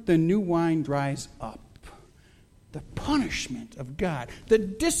ruined, the new wine dries up. The punishment of God, the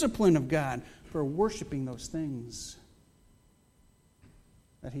discipline of God for worshiping those things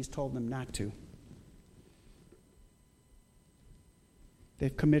that he's told them not to.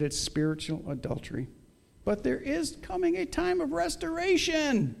 They've committed spiritual adultery. But there is coming a time of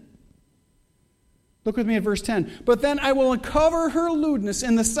restoration. Look with me at verse 10. But then I will uncover her lewdness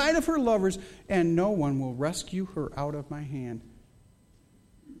in the sight of her lovers, and no one will rescue her out of my hand.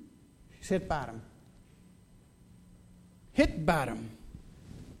 She's hit bottom. Hit bottom.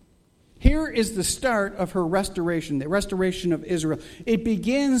 Here is the start of her restoration, the restoration of Israel. It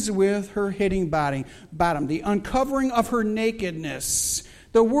begins with her hitting bottom, the uncovering of her nakedness.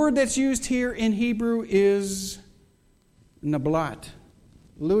 The word that's used here in Hebrew is nablat.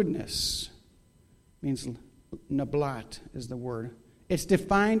 Lewdness means nablat is the word. It's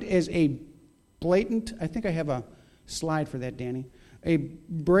defined as a blatant, I think I have a slide for that, Danny, a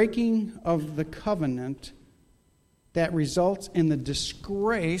breaking of the covenant that results in the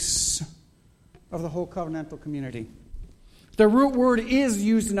disgrace of the whole covenantal community. The root word is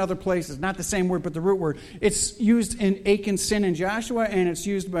used in other places, not the same word, but the root word. It's used in Achan's sin in Joshua, and it's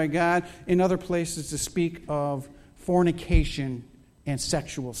used by God in other places to speak of fornication and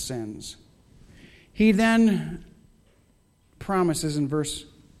sexual sins. He then promises in verse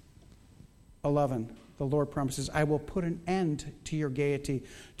 11, the Lord promises, I will put an end to your gaiety,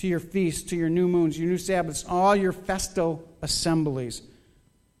 to your feasts, to your new moons, your new Sabbaths, all your festal assemblies.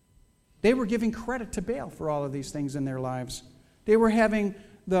 They were giving credit to Baal for all of these things in their lives. They were having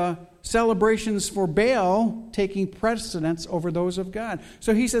the celebrations for Baal taking precedence over those of God.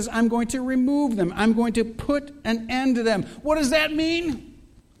 So he says, I'm going to remove them. I'm going to put an end to them. What does that mean?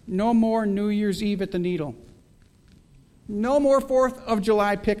 No more New Year's Eve at the Needle. No more 4th of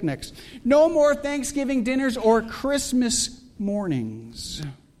July picnics. No more Thanksgiving dinners or Christmas mornings.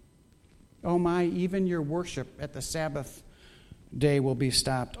 Oh my, even your worship at the Sabbath day will be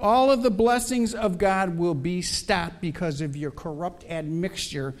stopped. All of the blessings of God will be stopped because of your corrupt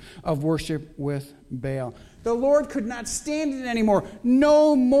admixture of worship with Baal. The Lord could not stand it anymore.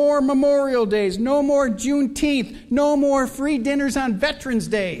 No more Memorial Days. No more Juneteenth. No more free dinners on Veterans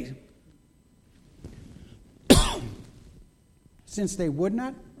Day. Since they would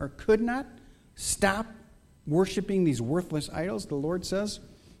not or could not stop worshiping these worthless idols, the Lord says,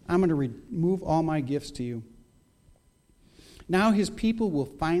 I'm going to remove all my gifts to you. Now his people will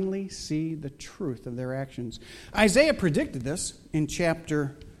finally see the truth of their actions. Isaiah predicted this in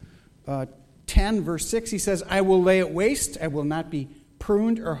chapter 10, verse 6. He says, I will lay it waste. I will not be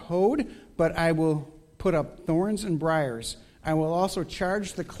pruned or hoed, but I will put up thorns and briars. I will also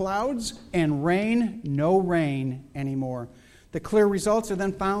charge the clouds and rain no rain anymore. The clear results are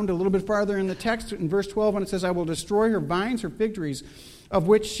then found a little bit farther in the text in verse 12 when it says, I will destroy her vines, her fig trees, of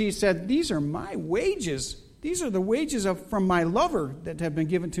which she said, these are my wages. These are the wages from my lover that have been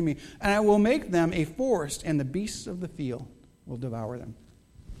given to me. And I will make them a forest, and the beasts of the field will devour them.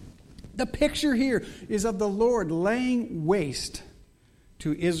 The picture here is of the Lord laying waste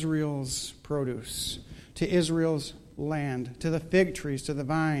to Israel's produce, to Israel's land, to the fig trees, to the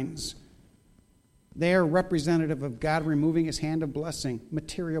vines. They are representative of God removing his hand of blessing,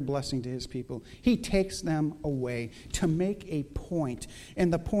 material blessing to his people. He takes them away to make a point.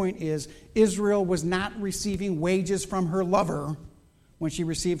 And the point is, Israel was not receiving wages from her lover when she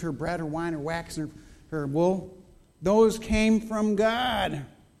received her bread, her wine, her wax, and her wool. Those came from God.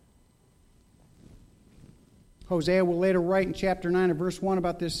 Hosea will later write in chapter 9 of verse 1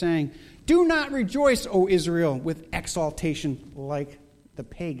 about this, saying, do not rejoice, O Israel, with exaltation like the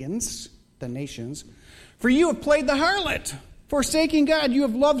pagans, the nations, for you have played the harlot. Forsaking God, you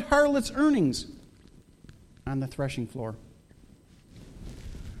have loved harlot's earnings on the threshing floor.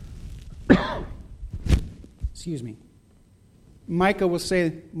 Excuse me. Micah will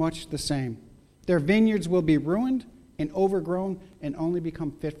say much the same. Their vineyards will be ruined and overgrown and only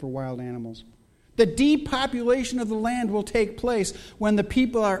become fit for wild animals. The depopulation of the land will take place when the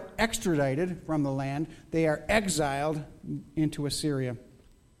people are extradited from the land. They are exiled into Assyria.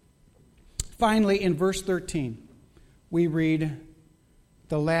 Finally, in verse 13, we read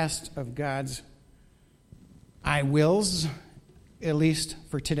the last of God's I wills, at least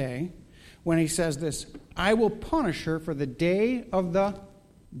for today, when he says this, I will punish her for the day of the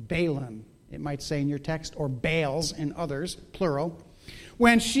Baalim. It might say in your text, or Baals in others, plural.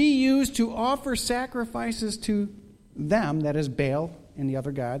 When she used to offer sacrifices to them, that is Baal and the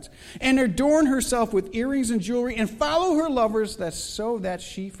other gods, and adorn herself with earrings and jewelry, and follow her lovers, so that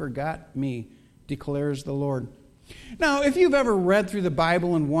she forgot me, declares the Lord. Now, if you've ever read through the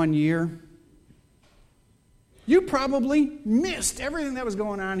Bible in 1 year, you probably missed everything that was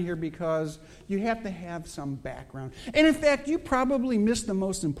going on here because you have to have some background. And in fact, you probably missed the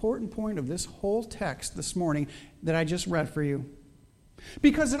most important point of this whole text this morning that I just read for you.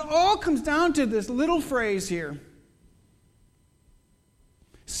 Because it all comes down to this little phrase here.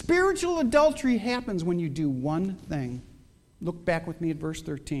 Spiritual adultery happens when you do one thing. Look back with me at verse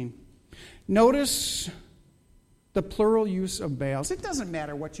 13. Notice the plural use of Baals. It doesn't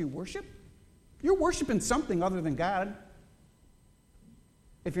matter what you worship. You're worshiping something other than God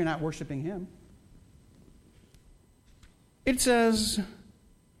if you're not worshiping him. It says,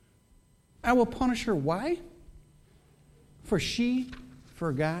 I will punish her. Why? For she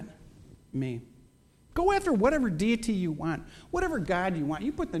forgot me. Go after whatever deity you want, whatever God you want.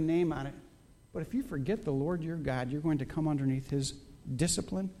 You put the name on it. But if you forget the Lord your God, you're going to come underneath his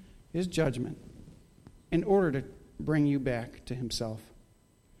discipline, his judgment, in order to bring you back to himself.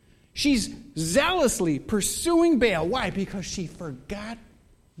 She's zealously pursuing Baal. Why? Because she forgot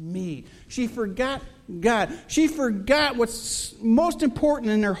me. She forgot God. She forgot what's most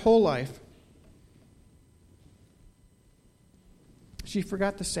important in her whole life. She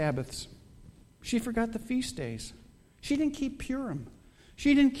forgot the Sabbaths. She forgot the feast days. She didn't keep Purim.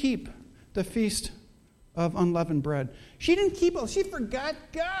 She didn't keep the feast of unleavened bread. She forgot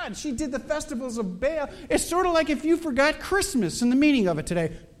God. She did the festivals of Baal. It's sort of like if you forgot Christmas and the meaning of it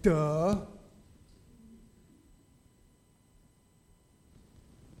today. Duh.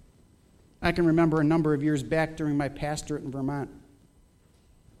 I can remember a number of years back during my pastorate in Vermont.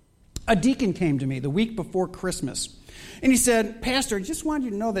 A deacon came to me the week before Christmas. And he said, Pastor, I just wanted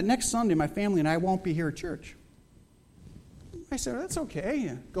you to know that next Sunday my family and I won't be here at church. I said, that's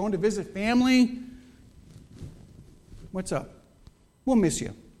okay. Going to visit family. What's up? We'll miss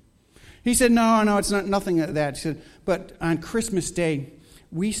you. He said, no, it's not nothing of that. He said, but on Christmas Day,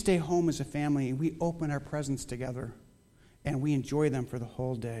 we stay home as a family and we open our presents together and we enjoy them for the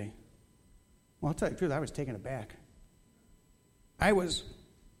whole day. Well, I'll tell you the truth, I was taken aback. I was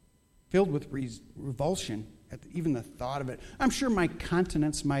filled with revulsion at even the thought of it. I'm sure my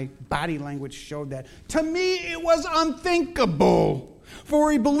countenance, my body language showed that. To me, it was unthinkable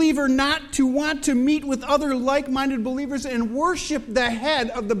for a believer not to want to meet with other like-minded believers and worship the head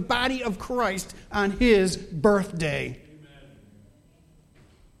of the body of Christ on his birthday.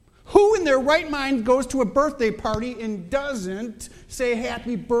 Who in their right mind goes to a birthday party and doesn't say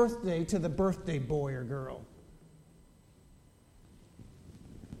happy birthday to the birthday boy or girl?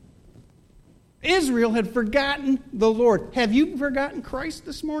 Israel had forgotten the Lord. Have you forgotten Christ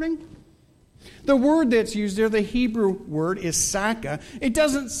this morning? The word that's used there, the Hebrew word, is saka. It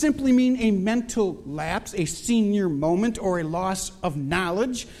doesn't simply mean a mental lapse, a senior moment, or a loss of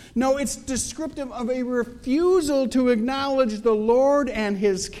knowledge. No, it's descriptive of a refusal to acknowledge the Lord and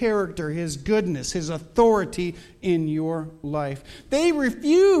His character, His goodness, His authority in your life. They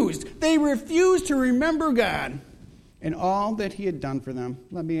refused. They refused to remember God and all that He had done for them.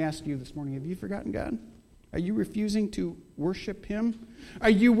 Let me ask you this morning, have you forgotten God? Are you refusing to worship Him?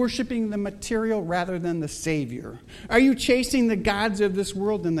 Are you worshiping the material rather than the Savior? Are you chasing the gods of this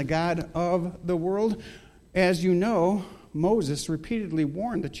world than the God of the world? As you know, Moses repeatedly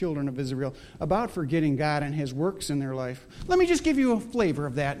warned the children of Israel about forgetting God and His works in their life. Let me just give you a flavor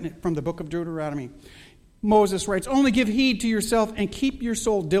of that from the book of Deuteronomy. Moses writes, "Only give heed to yourself and keep your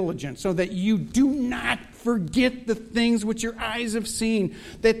soul diligent, so that you do not forget the things which your eyes have seen,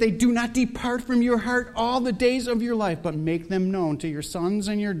 that they do not depart from your heart all the days of your life, but make them known to your sons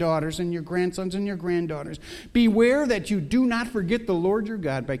and your daughters and your grandsons and your granddaughters. Beware that you do not forget the Lord your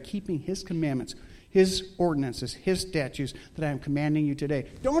God by keeping His commandments, His ordinances, His statutes that I am commanding you today."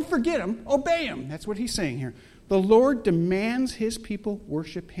 Don't forget Him, obey Him. That's what he's saying here. The Lord demands His people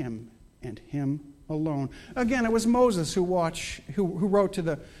worship Him and Him alone. Again, it was Moses who wrote to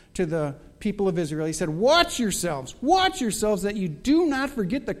the people of Israel. He said, watch yourselves that you do not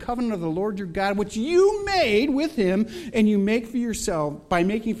forget the covenant of the Lord your God, which you made with Him, and you make for yourself, by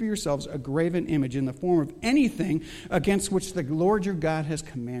making for yourselves a graven image in the form of anything against which the Lord your God has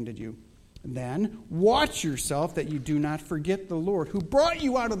commanded you. Then watch yourself that you do not forget the Lord, who brought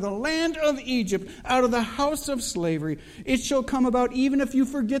you out of the land of Egypt, out of the house of slavery. It shall come about, even if you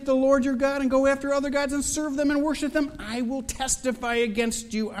forget the Lord your God and go after other gods and serve them and worship them, I will testify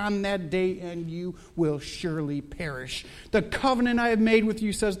against you on that day, and you will surely perish. The covenant I have made with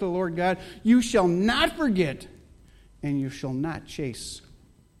you, says the Lord God, you shall not forget, and you shall not chase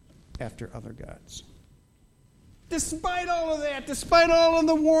after other gods. Despite all of that, despite all of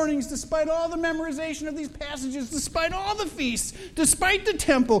the warnings, despite all the memorization of these passages, despite all the feasts, despite the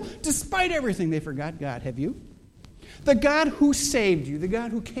temple, despite everything, they forgot God. Have you? The God who saved you, the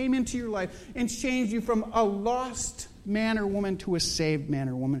God who came into your life and changed you from a lost man or woman to a saved man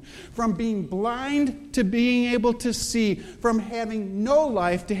or woman, from being blind to being able to see, from having no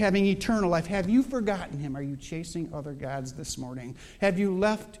life to having eternal life. Have you forgotten Him? Are you chasing other gods this morning? Have you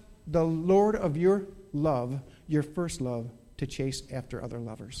left the Lord of your love, your first love, to chase after other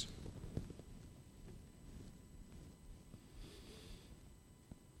lovers?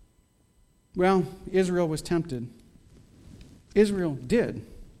 Well, Israel was tempted. Israel did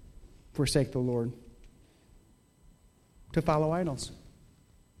forsake the Lord to follow idols.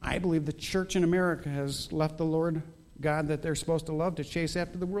 I believe the church in America has left the Lord God that they're supposed to love to chase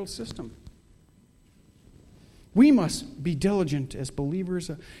after the world system. We must be diligent as believers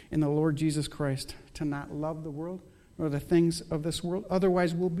in the Lord Jesus Christ to not love the world or the things of this world.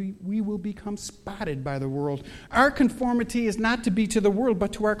 Otherwise, we will become spotted by the world. Our conformity is not to be to the world,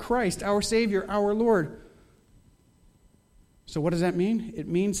 but to our Christ, our Savior, our Lord. So what does that mean? It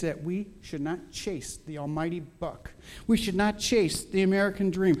means that we should not chase the almighty buck. We should not chase the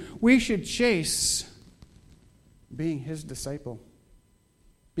American dream. We should chase being His disciple,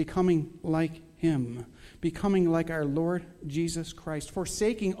 becoming like Him, becoming like our Lord Jesus Christ,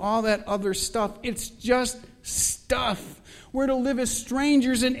 forsaking all that other stuff. It's just stuff. We're to live as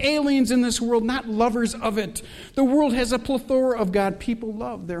strangers and aliens in this world, not lovers of it. The world has a plethora of God. People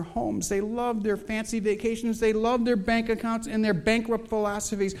love their homes. They love their fancy vacations. They love their bank accounts and their bankrupt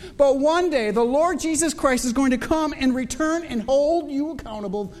philosophies. But one day, the Lord Jesus Christ is going to come and return and hold you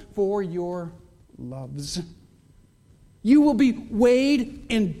accountable for your loves. You will be weighed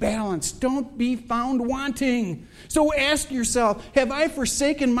and balanced. Don't be found wanting. So ask yourself, have I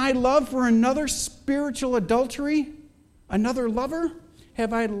forsaken my love for another spiritual adultery? Another lover?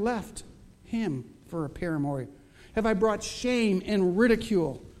 Have I left him for a paramour? Have I brought shame and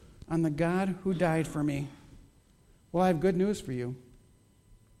ridicule on the God who died for me? Well, I have good news for you.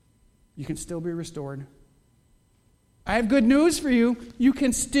 You can still be restored. I have good news for you. You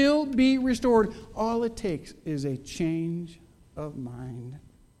can still be restored. All it takes is a change of mind.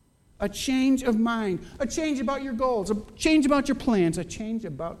 A change of mind. A change about your goals. A change about your plans. A change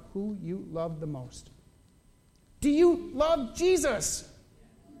about who you love the most. Do you love Jesus?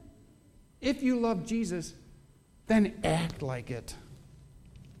 If you love Jesus, then act like it.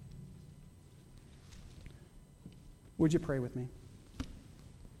 Would you pray with me?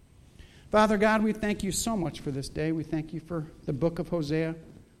 Father God, we thank you so much for this day. We thank you for the book of Hosea,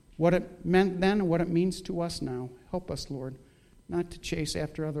 what it meant then and what it means to us now. Help us, Lord, not to chase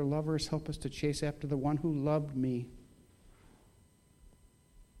after other lovers. Help us to chase after the one who loved me.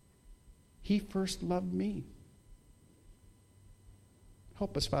 He first loved me.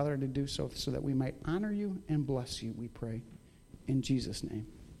 Help us, Father, to do so that we might honor you and bless you, we pray. In Jesus' name,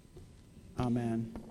 amen.